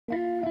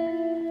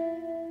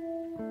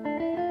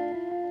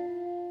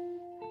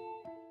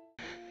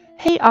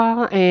Hey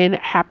all, and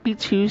happy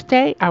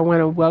Tuesday. I want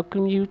to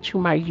welcome you to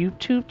my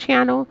YouTube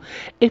channel.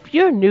 If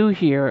you're new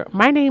here,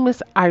 my name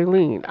is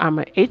Eileen. I'm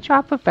an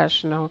HR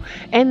professional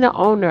and the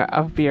owner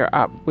of Veer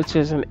Up, which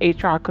is an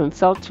HR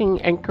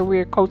consulting and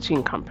career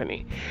coaching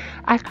company.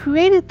 I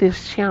created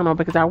this channel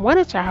because I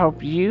wanted to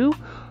help you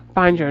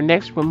find your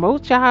next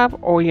remote job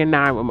or your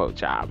non-remote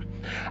job.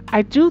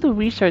 I do the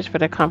research for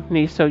the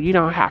company so you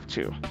don't have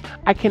to.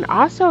 I can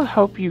also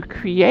help you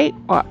create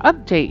or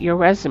update your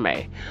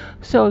resume.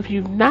 So if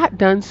you've not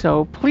done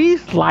so,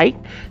 please like,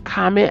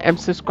 comment, and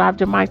subscribe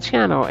to my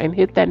channel and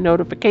hit that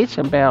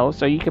notification bell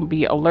so you can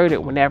be alerted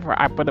whenever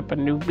I put up a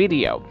new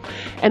video.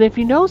 And if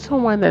you know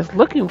someone that's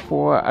looking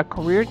for a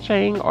career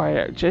change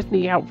or just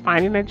need help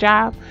finding a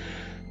job,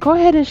 go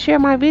ahead and share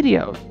my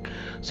videos.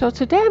 So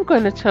today I'm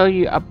going to tell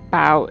you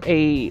about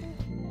a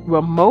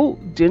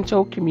remote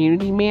dental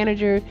community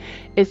manager.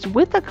 It's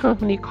with a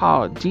company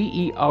called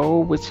DEO,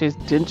 which is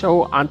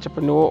Dental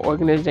Entrepreneur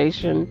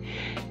Organization.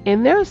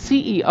 And their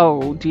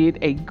CEO did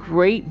a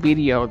great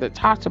video that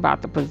talks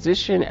about the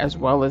position as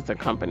well as the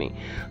company.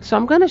 So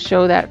I'm going to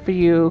show that for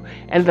you.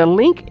 And the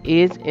link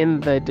is in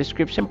the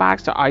description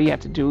box. So all you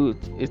have to do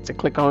is to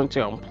click on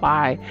to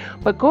apply.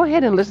 But go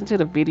ahead and listen to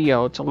the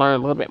video to learn a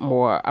little bit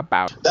more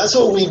about it. That's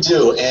what we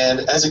do.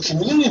 And as a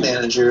community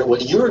manager,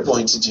 what you're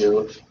going to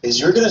do is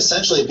you're going to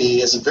essentially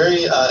be, as a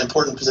very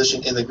important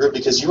position in the group,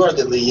 because you are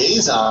the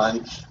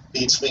liaison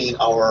between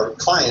our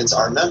clients,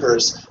 our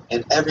members,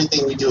 and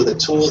everything we do, the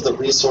tools, the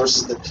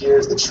resources, the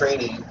peers, the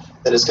training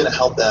that is going to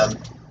help them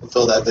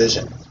fulfill that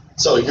vision.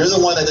 So you're the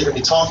one that they're going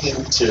to be talking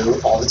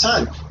to all the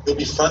time. You'll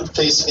be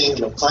front-facing,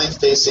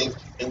 client-facing,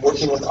 and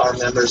working with our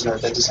members and our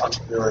dentist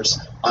entrepreneurs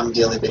on a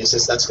daily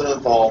basis. That's going to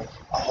involve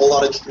a whole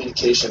lot of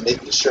communication,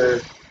 making sure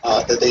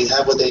that they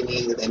have what they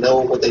need, that they know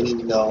what they need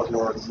to know in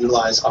order to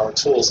utilize our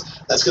tools.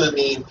 That's going to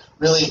mean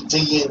really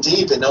digging in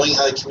deep and knowing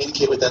how to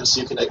communicate with them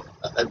so you can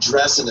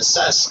address and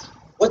assess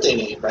what they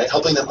need, right?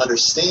 Helping them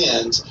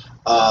understand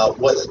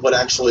what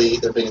actually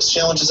their biggest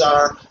challenges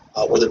are,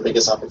 where their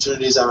biggest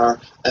opportunities are,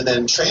 and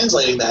then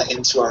translating that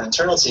into our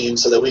internal team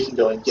so that we can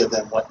go and give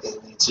them what they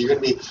need. So you're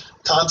going to be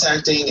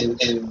contacting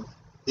and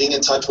being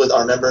in touch with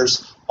our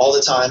members all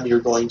the time. You're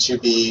going to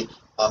be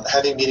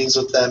having meetings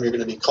with them. You're going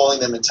to be calling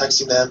them and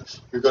texting them.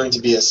 You're going to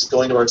be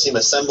going to our team,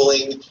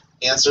 assembling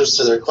answers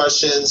to their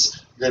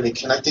questions. You're going to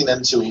be connecting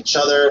them to each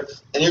other,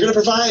 and you're going to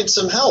provide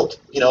some help.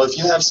 If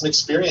you have some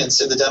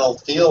experience in the dental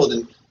field,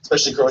 and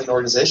especially growing an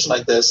organization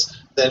like this,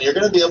 then you're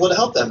going to be able to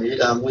help them.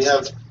 We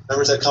have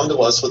members that come to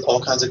us with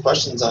all kinds of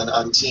questions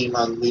on team,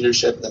 on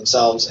leadership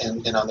themselves,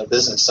 and on their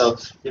business. So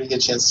you're going to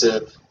get a chance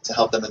to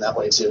help them in that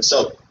way too.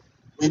 So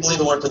we believe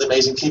in working with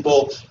amazing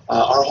people.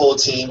 Our whole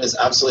team is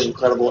absolutely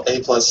incredible,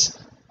 A-plus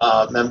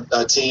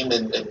team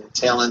and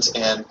talent,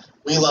 and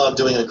we love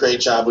doing a great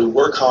job. We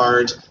work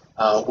hard.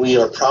 We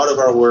are proud of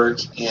our work,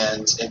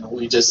 and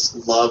we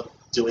just love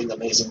doing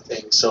amazing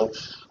things. So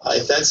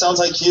if that sounds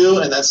like you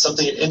and that's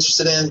something you're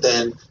interested in,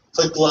 then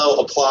click below,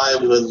 apply.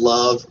 We would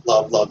love,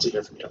 love, love to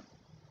hear from you.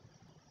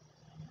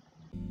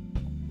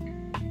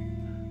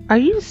 Are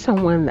you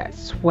someone that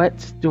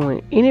sweats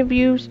doing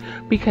interviews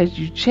because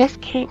you just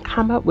can't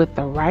come up with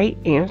the right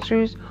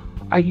answers,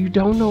 or you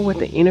don't know what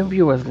the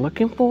interviewer is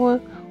looking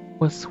for?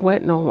 Well,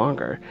 sweat no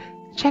longer.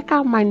 Check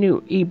out my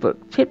new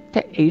ebook, Tip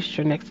to Ace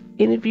Your Next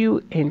Interview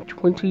in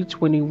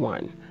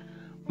 2021.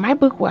 My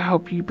book will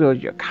help you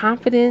build your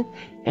confidence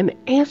and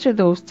answer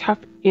those tough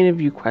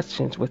interview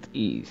questions with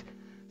ease.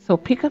 So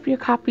pick up your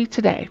copy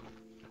today.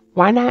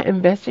 Why not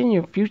invest in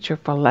your future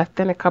for less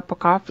than a cup of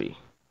coffee?